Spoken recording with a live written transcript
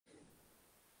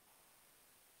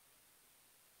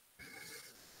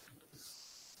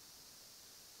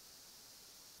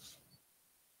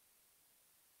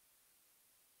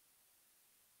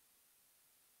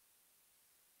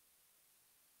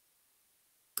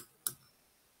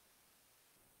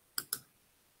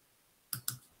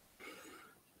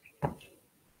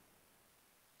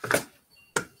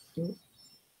Good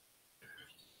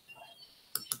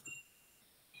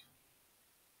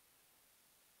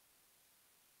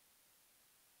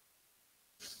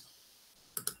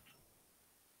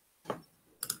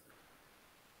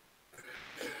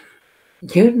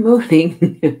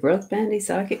morning, Ros Boundy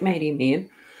Psychic Medium here,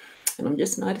 and I'm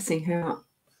just noticing how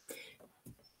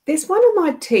there's one of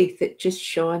my teeth that just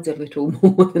shines a little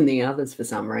more than the others for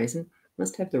some reason.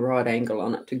 Must have the right angle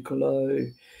on it to glow.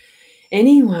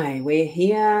 Anyway, we're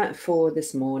here for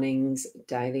this morning's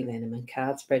Daily LENORMAND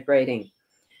card spread reading,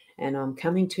 and I'm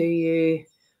coming to you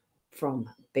from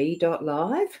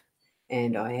B.Live,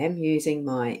 and I am using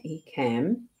my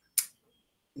eCam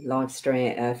live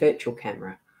stream virtual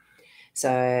camera.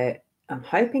 So I'm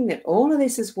hoping that all of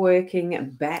this is working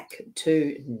back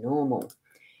to normal,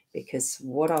 because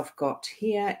what I've got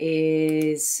here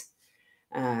is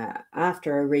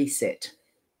after a reset,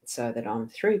 so that I'm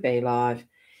through Be Live,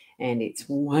 and it's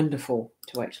wonderful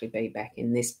to actually be back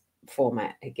in this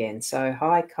format again. So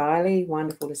hi Kylie,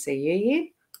 wonderful to see you here.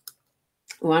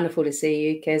 Wonderful to see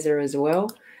you, Keza, as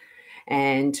well.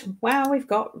 And wow, we've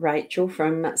got Rachel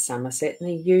from Somerset in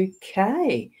the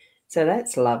UK. So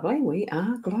that's lovely. We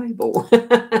are global.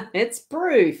 It's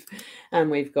proof.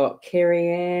 And we've got Kerry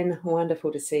Ann.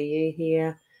 Wonderful to see you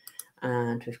here.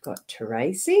 And we've got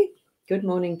Tracy. Good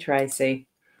morning, Tracy.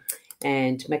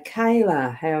 And Michaela,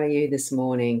 how are you this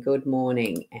morning? Good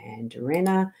morning. And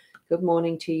Rena, good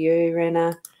morning to you,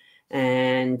 Rena.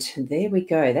 And there we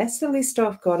go. That's the list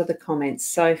I've got of the comments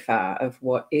so far of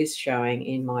what is showing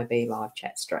in my Be Live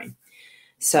chat stream.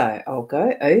 So I'll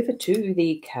go over to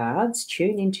the cards,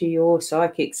 tune into your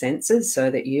psychic senses so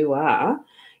that you are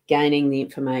gaining the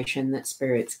information that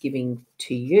Spirit's giving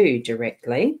to you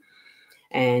directly.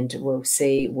 And we'll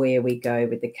see where we go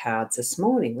with the cards this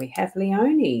morning. We have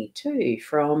Leonie too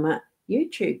from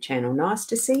YouTube channel. Nice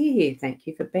to see you here. Thank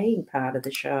you for being part of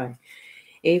the show,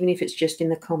 even if it's just in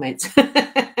the comments.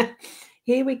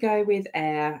 Here we go with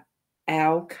our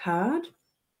owl card.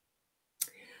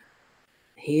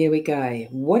 Here we go.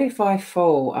 What if I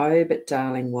fall? Oh, but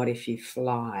darling, what if you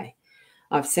fly?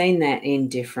 I've seen that in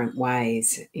different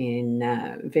ways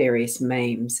in various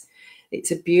memes.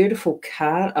 It's a beautiful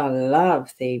card. I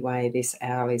love the way this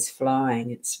owl is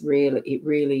flying. It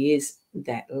really is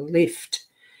that lift,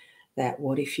 that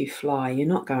what if you fly? You're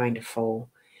not going to fall.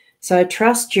 So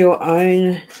trust your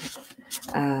own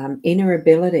inner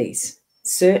abilities.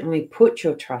 Certainly put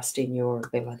your trust in your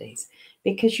abilities,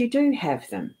 because you do have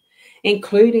them,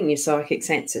 including your psychic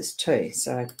senses too.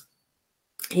 So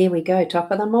here we go. Top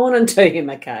of the morning to you,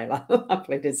 Michaela.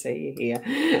 Lovely to see you here.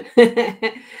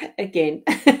 Again,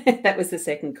 that was the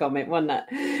second comment, wasn't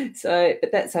it? So,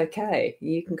 but that's okay.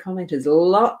 You can comment as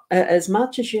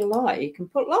much as you like. You can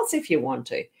put lots if you want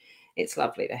to. It's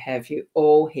lovely to have you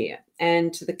all here.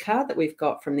 And the card that we've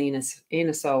got from the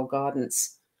Inner Soul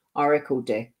Guidance Oracle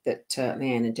deck that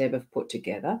Leanne and Deb have put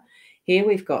together, here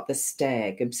we've got the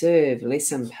stag. Observe,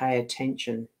 listen, pay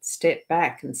attention. Step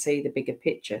back and see the bigger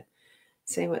picture.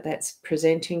 See what that's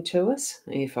presenting to us,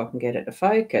 if I can get it to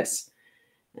focus.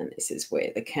 And this is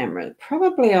where the camera,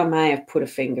 probably I may have put a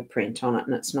fingerprint on it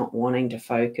and it's not wanting to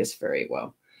focus very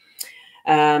well.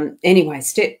 Anyway,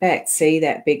 step back, see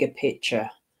that bigger picture.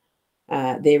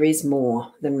 There is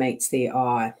more than meets the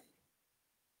eye.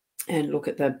 And look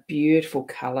at the beautiful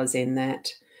colours in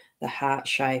that, the heart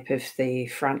shape of the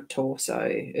front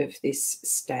torso of this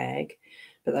stag,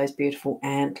 but those beautiful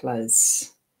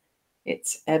antlers.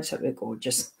 It's absolutely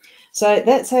gorgeous. So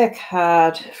that's our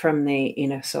card from the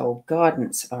Inner Soul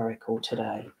Guidance Oracle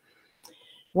today.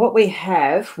 What we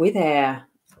have with our,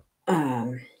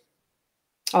 and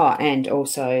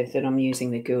also that I'm using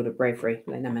the Gilded Breviary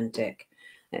Lenormand deck.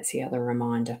 That's the other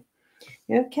reminder.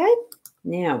 Okay,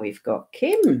 now we've got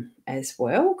Kim as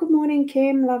well. Good morning,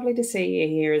 Kim. Lovely to see you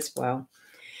here as well.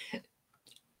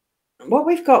 What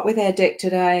we've got with our deck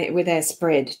today, with our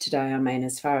spread today, I mean,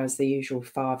 as far as the usual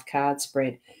 5-card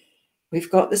spread,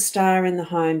 we've got the star in the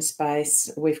home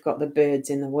space. We've got the birds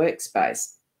in the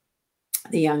workspace.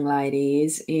 The young lady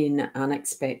is in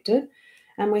unexpected.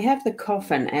 And we have the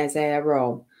coffin as our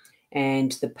role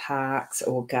and the parks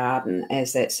or garden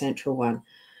as that central one.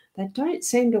 They don't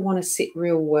seem to want to sit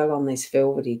real well on this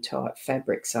velvety type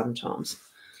fabric sometimes.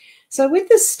 So with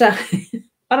the star,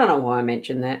 I don't know why I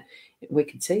mentioned that. We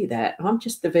could see that. I'm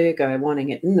just the Virgo wanting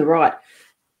it in the right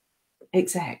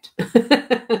exact.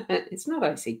 It's not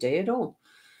OCD at all.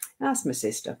 Ask my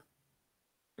sister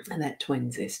and that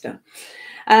twin sister.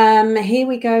 Here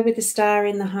we go with the star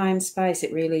in the home space.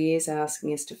 It really is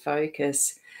asking us to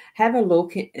focus. Have a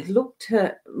look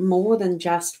to more than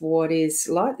just what is,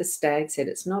 like the stag said,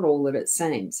 it's not all that it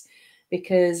seems.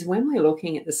 because when we're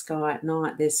looking at the sky at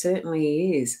night, there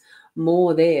certainly is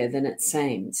more there than it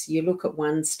seems. You look at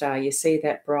one star, you see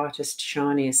that brightest,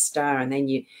 shiniest star, and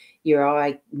then your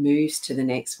eye moves to the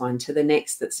next one, to the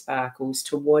next that sparkles,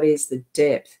 to what is the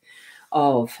depth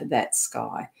of that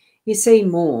sky. You see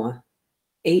more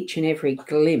each and every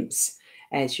glimpse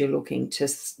as you're looking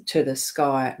to the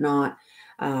sky at night,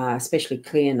 especially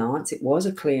clear nights. It was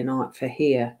a clear night for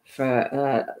here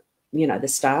for, the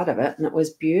start of it, and it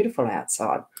was beautiful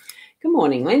outside. Good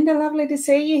morning, Linda. Lovely to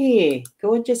see you here.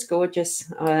 Gorgeous,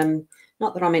 gorgeous.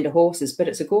 Not that I'm into horses, but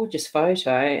it's a gorgeous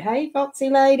photo. Hey, Foxy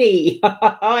lady.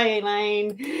 Hi,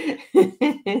 Elaine.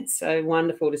 It's so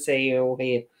wonderful to see you all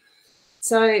here.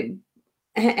 So,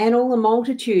 and all the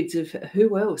multitudes of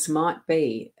who else might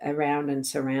be around and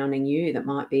surrounding you that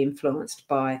might be influenced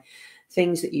by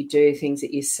things that you do, things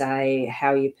that you say,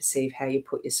 how you perceive, how you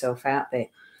put yourself out there.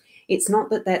 It's not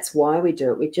that that's why we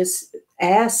do it. We just,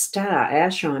 our star, our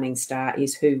shining star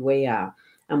is who we are.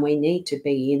 And we need to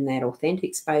be in that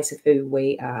authentic space of who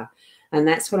we are. And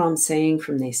that's what I'm seeing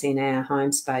from this in our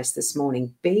home space this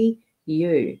morning. Be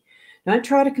you. Don't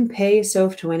try to compare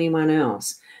yourself to anyone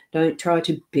else. Don't try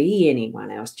to be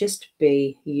anyone else. Just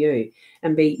be you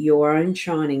and be your own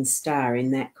shining star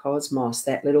in that cosmos,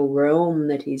 that little realm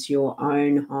that is your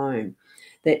own home,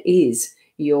 that is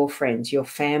your friends, your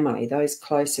family, those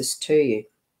closest to you,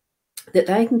 that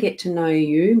they can get to know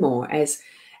you more as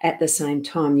at the same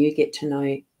time you get to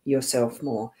know yourself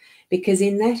more. Because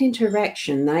in that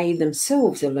interaction, they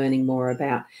themselves are learning more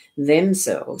about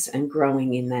themselves and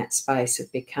growing in that space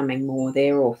of becoming more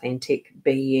their authentic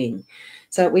being.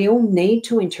 So we all need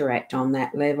to interact on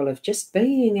that level of just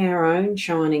being our own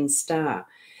shining star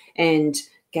and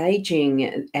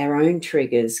gauging our own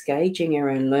triggers, gauging our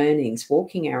own learnings,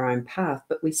 walking our own path.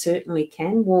 But we certainly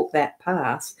can walk that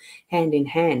path hand in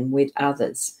hand with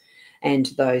others and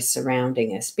those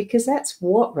surrounding us, because that's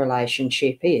what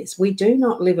relationship is. We do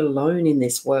not live alone in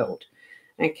this world,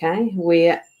 okay?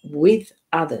 We're with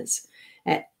others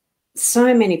at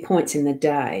so many points in the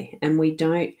day, and we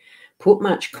don't put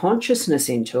much consciousness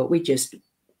into it. We just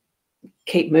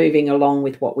keep moving along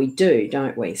with what we do,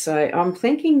 don't we? So I'm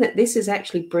thinking that this is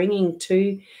actually bringing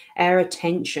to our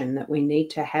attention that we need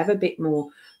to have a bit more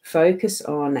focus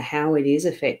on how it is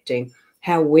affecting,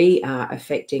 how we are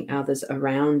affecting others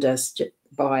around us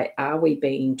by, are we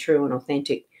being true and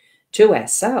authentic to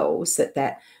ourselves,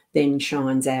 that then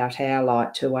shines out our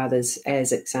light to others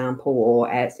as example,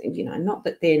 or as, not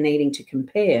that they're needing to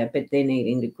compare, but they're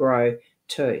needing to grow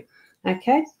too,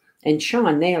 okay? And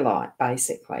shine their light,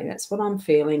 basically. That's what I'm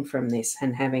feeling from this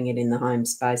and having it in the home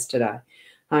space today.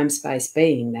 Home space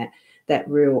being that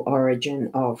real origin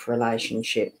of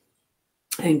relationship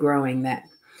and growing that.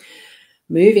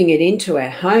 Moving it into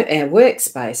our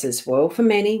workspace as well. For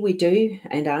many, we do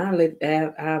and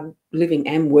are living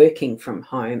and working from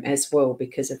home as well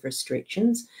because of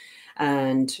restrictions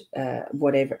and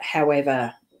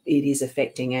however it is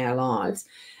affecting our lives.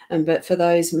 But for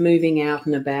those moving out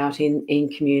and about in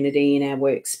community, in our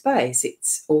workspace,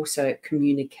 it's also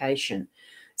communication.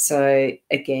 So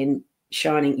again,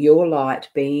 shining your light,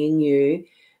 being you,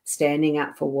 standing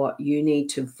up for what you need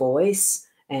to voice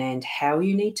and how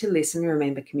you need to listen.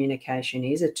 Remember, communication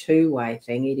is a two-way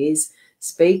thing. It is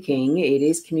speaking, it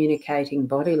is communicating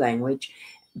body language,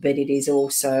 but it is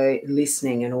also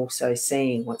listening and also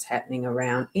seeing what's happening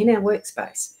around in our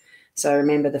workspace. So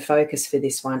remember, the focus for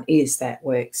this one is that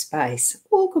workspace.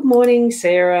 Oh, good morning,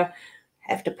 Sarah.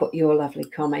 Have to put your lovely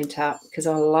comment up because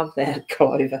I love that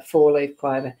clover, 4-leaf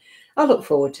clover. I look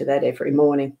forward to that every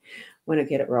morning when I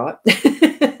get it right.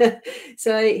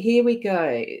 So here we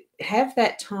go. Have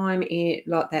that time in,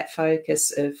 like that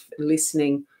focus of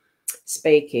listening,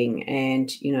 speaking,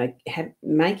 and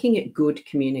making it good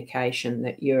communication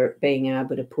that you're being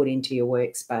able to put into your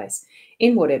workspace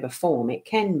in whatever form. It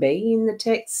can be in the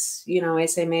text,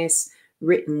 SMS,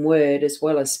 written word, as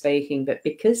well as speaking, but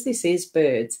because this is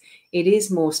birds, it is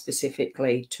more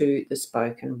specifically to the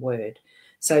spoken word.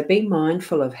 So be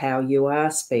mindful of how you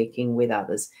are speaking with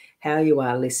others, how you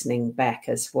are listening back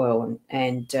as well,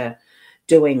 and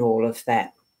doing all of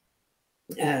that,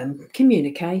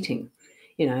 communicating,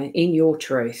 in your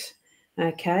truth.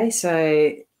 Okay,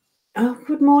 so,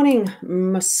 good morning,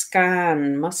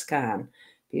 Muskan.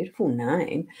 Beautiful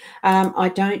name. I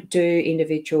don't do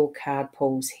individual card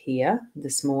pulls here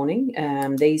this morning.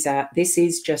 This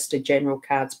is just a general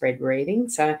card spread reading.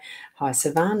 So, hi,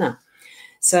 Savannah.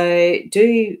 So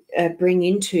do bring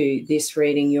into this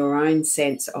reading your own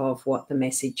sense of what the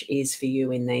message is for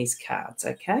you in these cards,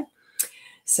 okay?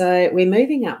 So we're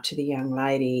moving up to the young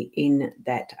lady in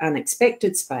that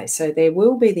unexpected space. So there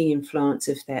will be the influence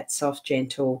of that soft,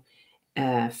 gentle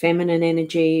feminine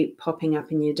energy popping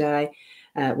up in your day,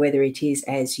 whether it is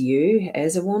as you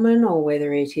as a woman or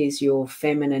whether it is your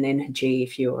feminine energy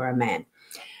if you're a man,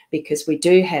 because we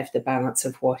do have the balance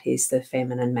of what is the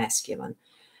feminine masculine.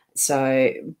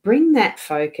 So bring that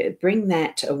focus, bring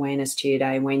that awareness to your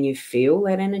day when you feel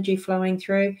that energy flowing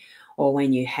through, or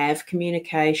when you have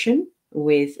communication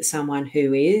with someone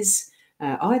who is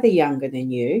either younger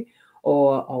than you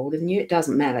or older than you. It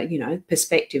doesn't matter,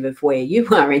 perspective of where you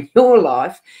are in your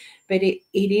life, but it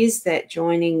is that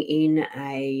joining in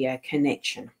a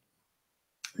connection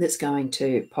that's going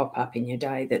to pop up in your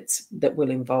day that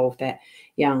will involve that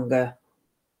younger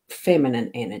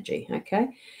feminine energy, okay?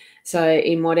 So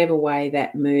in whatever way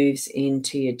that moves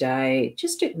into your day,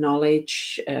 just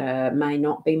acknowledge, may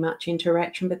not be much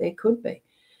interaction, but there could be.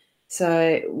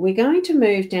 So we're going to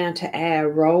move down to our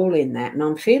role in that, and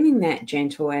I'm feeling that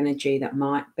gentle energy that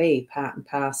might be part and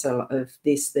parcel of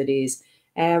this, that is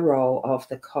our role of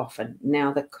the coffin.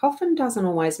 Now, the coffin doesn't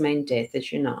always mean death,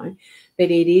 as you know,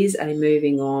 but it is a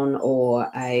moving on or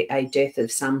a death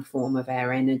of some form of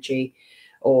our energy,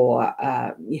 or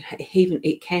even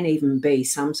it can even be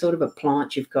some sort of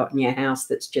appliance you've got in your house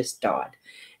that's just died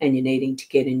and you're needing to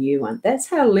get a new one. That's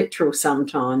how literal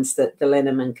sometimes that the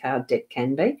Lenormand card deck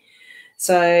can be.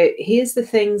 So here's the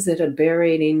things that are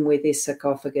buried in with this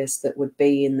sarcophagus that would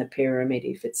be in the pyramid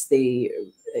if it's the,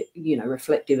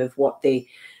 reflective of what the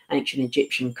ancient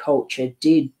Egyptian culture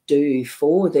did do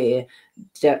for their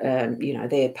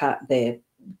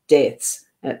deaths.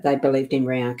 They believed in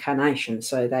reincarnation,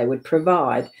 so they would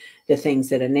provide the things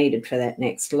that are needed for that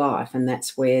next life, and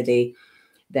that's where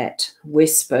that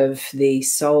wisp of the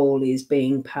soul is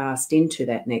being passed into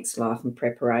that next life in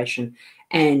preparation,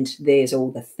 and there's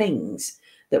all the things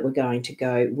that were going to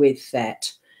go with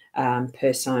that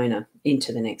persona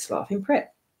into the next life in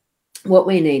prep. What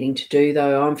we're needing to do,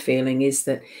 though, I'm feeling, is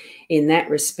that in that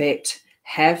respect,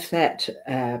 have that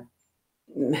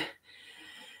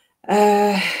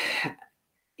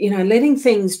letting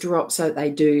things drop so that they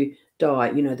do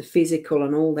die, the physical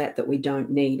and all that we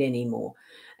don't need anymore.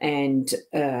 And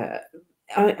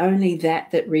only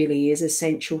that really is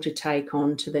essential to take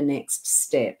on to the next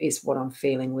step is what I'm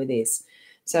feeling with this.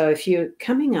 So if you're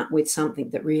coming up with something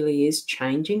that really is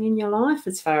changing in your life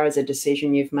as far as a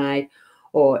decision you've made,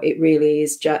 or it really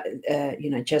is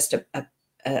just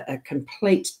a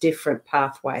complete different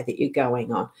pathway that you're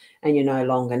going on, and you no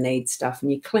longer need stuff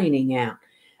and you're cleaning out.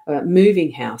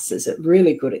 Moving house is a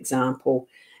really good example,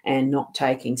 and not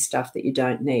taking stuff that you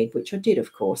don't need, which I did,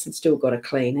 of course, and still got to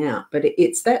clean out. But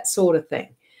it's that sort of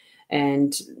thing.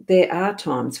 And there are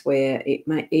times where it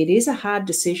is a hard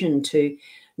decision to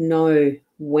know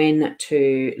when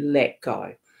to let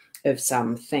go of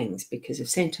some things because of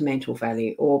sentimental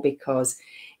value, or because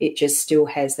it just still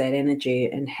has that energy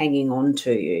and hanging on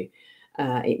to you.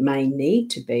 It may need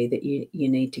to be that you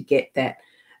need to get that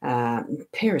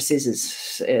pair of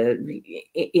scissors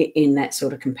in that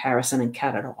sort of comparison and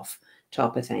cut it off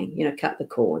type of thing, cut the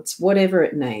cords, whatever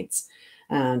it needs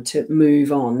to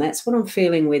move on. That's what I'm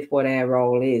feeling with what our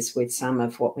role is with some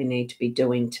of what we need to be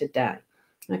doing today.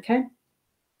 Okay.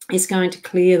 It's going to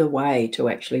clear the way to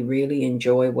actually really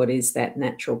enjoy what is that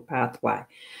natural pathway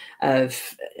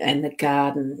and the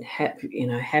garden,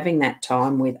 having that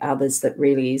time with others that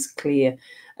really is clear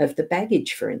of the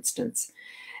baggage, for instance.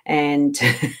 And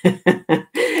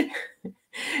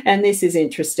and this is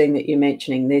interesting that you're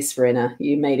mentioning this, Rena.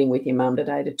 You're meeting with your mum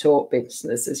today to talk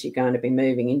business as you're going to be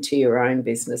moving into your own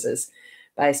businesses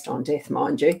based on death,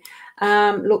 mind you.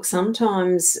 Look,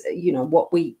 sometimes,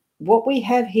 what we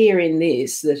have here in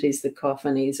this, that is the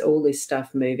coffin, is all this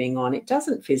stuff moving on. It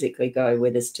doesn't physically go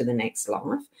with us to the next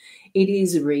life. It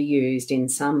is reused in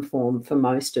some form for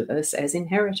most of us as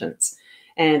inheritance.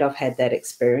 And I've had that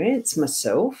experience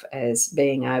myself as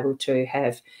being able to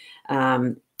have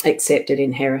accepted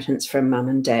inheritance from mum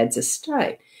and dad's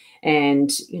estate. And,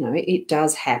 it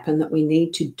does happen that we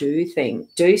need to do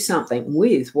something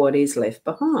with what is left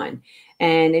behind.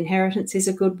 And inheritance is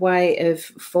a good way of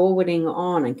forwarding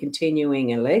on and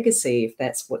continuing a legacy if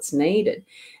that's what's needed,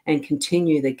 and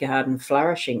continue the garden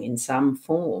flourishing in some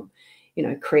form,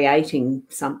 creating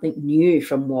something new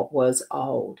from what was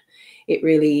old. It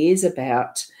really is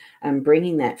about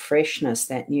bringing that freshness,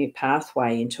 that new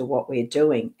pathway into what we're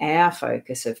doing, our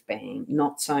focus of being,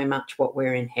 not so much what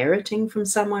we're inheriting from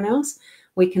someone else.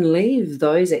 We can leave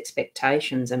those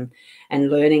expectations and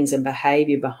learnings and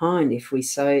behaviour behind if we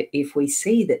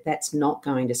see that that's not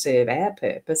going to serve our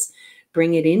purpose.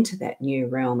 Bring it into that new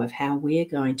realm of how we're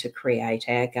going to create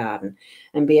our garden,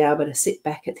 and be able to sit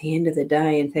back at the end of the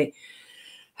day and think,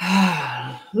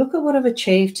 Look at what I've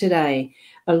achieved today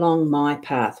along my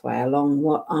pathway, along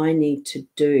what I need to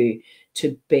do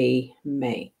to be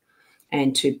me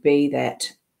and to be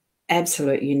that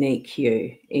absolute unique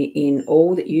you in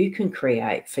all that you can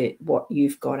create for what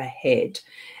you've got ahead,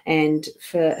 and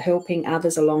for helping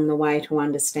others along the way to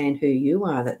understand who you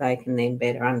are, that they can then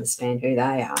better understand who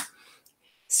they are.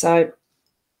 So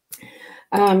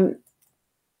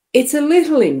it's a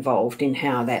little involved in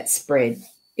how that spread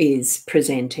is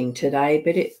presenting today,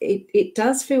 but it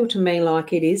does feel to me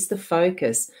like it is the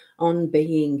focus on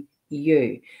being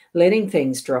you, letting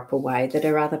things drop away that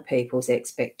are other people's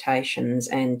expectations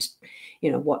and,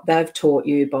 what they've taught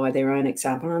you by their own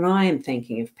example. And I am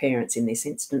thinking of parents in this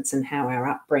instance and how our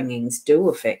upbringings do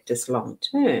affect us long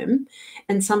term.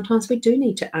 And sometimes we do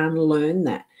need to unlearn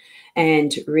that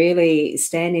and really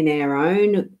stand in our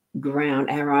own ground,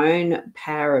 our own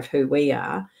power of who we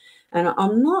are. And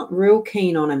I'm not real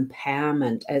keen on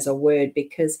empowerment as a word,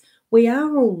 because we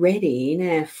are already in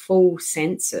our full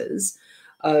senses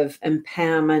of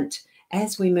empowerment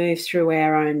as we move through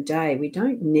our own day. We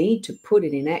don't need to put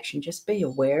it in action, just be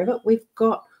aware of it. We've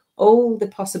got all the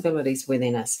possibilities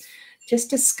within us. Just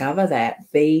discover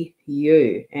that, be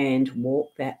you, and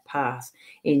walk that path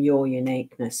in your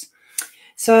uniqueness.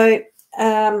 So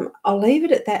I'll leave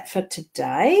it at that for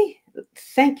today.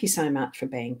 Thank you so much for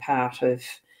being part of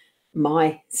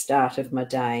my start of my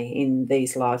day in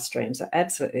these live streams. I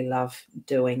absolutely love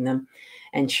doing them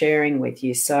and sharing with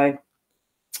you. So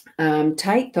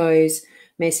take those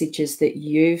messages that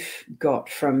you've got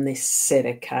from this set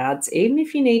of cards, even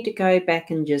if you need to go back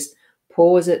and just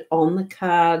pause it on the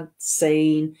card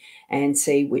scene and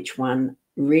see which one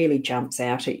really jumps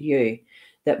out at you.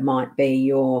 That might be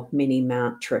your mini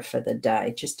mantra for the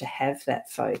day, just to have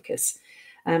that focus.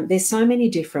 There's so many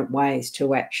different ways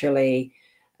to actually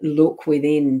look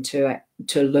within to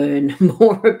learn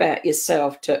more about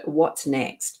yourself, to what's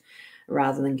next,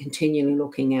 rather than continually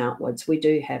looking outwards. We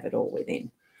do have it all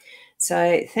within.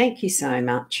 So thank you so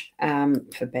much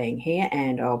for being here,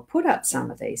 and I'll put up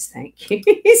some of these. Thank you.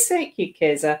 Thank you,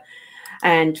 Keza.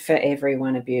 And for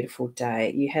everyone, a beautiful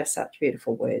day. You have such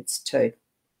beautiful words too.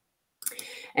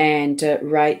 And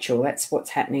Rachel, that's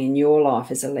what's happening in your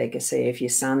life as a legacy of your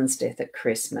son's death at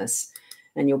Christmas.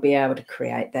 And you'll be able to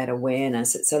create that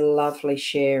awareness. It's a lovely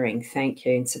sharing. Thank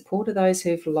you. In support of those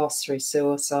who've lost through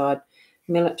suicide,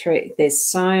 military, there's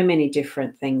so many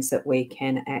different things that we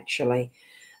can actually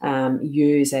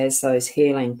use as those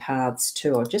healing paths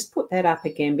too. I'll just put that up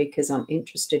again because I'm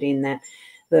interested in that.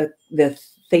 The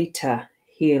theta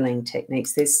healing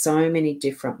techniques. There's so many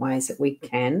different ways that we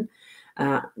can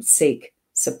seek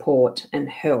support and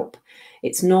help.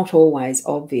 It's not always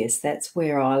obvious. That's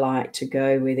where I like to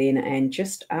go within and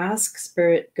just ask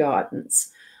spirit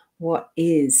guidance. What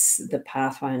is the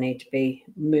pathway I need to be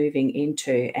moving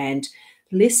into? And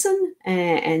listen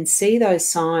and see those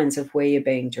signs of where you're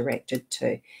being directed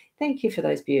to. Thank you for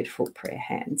those beautiful prayer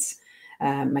hands.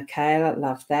 Michaela,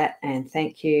 love that. And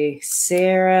thank you,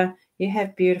 Sarah. You have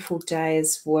a beautiful day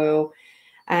as well.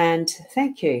 And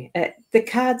thank you. The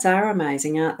cards are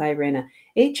amazing, aren't they, Rena?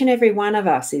 Each and every one of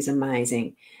us is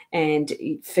amazing. And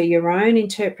for your own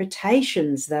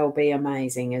interpretations, they'll be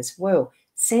amazing as well.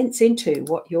 Sense into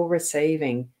what you're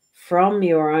receiving from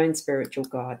your own spiritual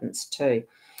guidance too.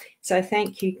 So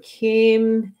thank you,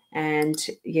 Kim. And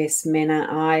yes, Mena,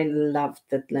 I love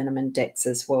the Lenormand decks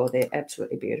as well. They're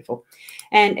absolutely beautiful.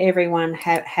 And everyone,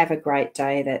 have a great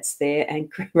day that's there. And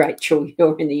Rachel,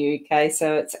 you're in the UK,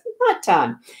 so it's night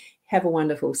time. Have a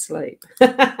wonderful sleep.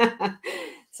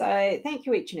 So thank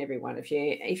you, each and every one of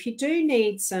you. If you do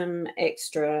need some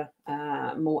extra,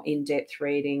 more in-depth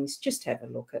readings, just have a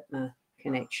look at my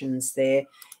connections there.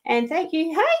 And thank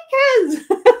you. Hey,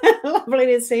 Kaz! Lovely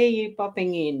to see you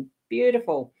popping in.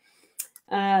 Beautiful.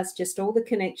 It's just all the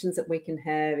connections that we can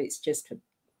have. It's just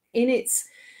in its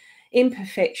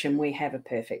imperfection, we have a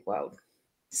perfect world.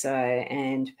 So,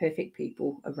 and perfect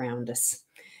people around us.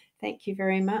 Thank you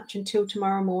very much. Until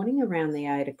tomorrow morning around the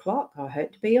 8 o'clock. I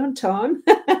hope to be on time.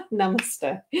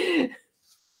 Namaste.